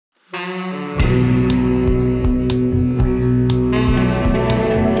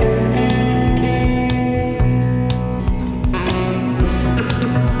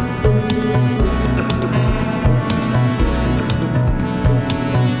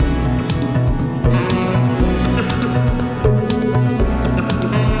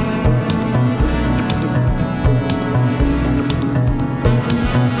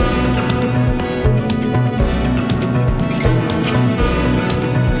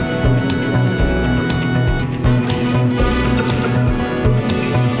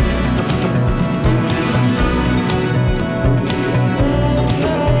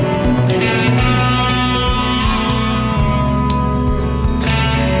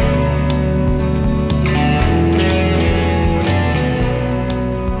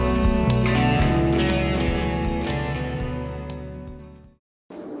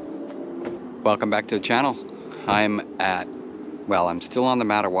Welcome back to the channel. I'm still on the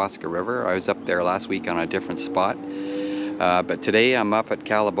Madawaska River. I was up there last week on a different spot. But today I'm up at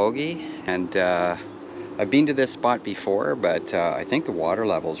Calabogie, and I've been to this spot before, but I think the water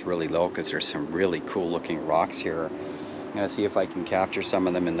level is really low because there's some really cool looking rocks here. I'm gonna see if I can capture some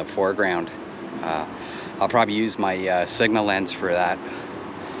of them in the foreground. I'll probably use my Sigma lens for that.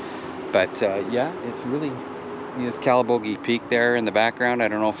 But yeah, it's really, there's Calabogie Peak there in the background. I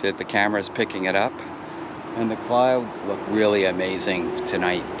don't know if the camera is picking it up. And the clouds look really amazing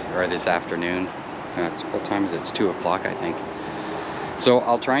tonight, or this afternoon. What time is it? It's 2 o'clock, I think. So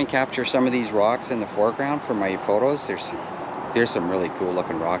I'll try and capture some of these rocks in the foreground for my photos. There's some really cool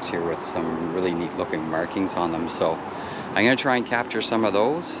looking rocks here with some really neat looking markings on them. So I'm gonna try and capture some of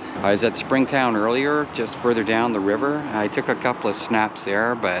those. I was at Springtown earlier, just further down the river. I took a couple of snaps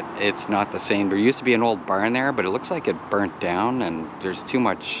there, but it's not the same. There used to be an old barn there, but it looks like it burnt down, and there's too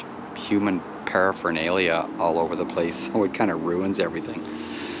much human paraphernalia all over the place, so it kind of ruins everything.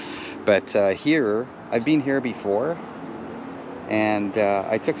 But here, I've been here before, and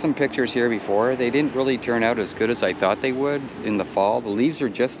I took some pictures here before. They didn't really turn out as good as I thought they would in the fall. The leaves are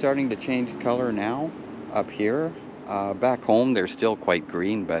just starting to change color now up here. Back home they're still quite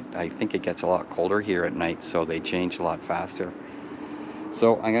green, but I think it gets a lot colder here at night, so they change a lot faster.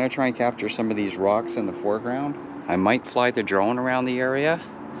 So I'm going to try and capture some of these rocks in the foreground. I might fly the drone around the area.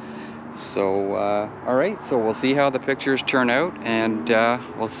 So alright, so we'll see how the pictures turn out, and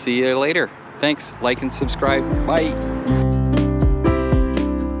we'll see you later. Thanks, like and subscribe. Bye.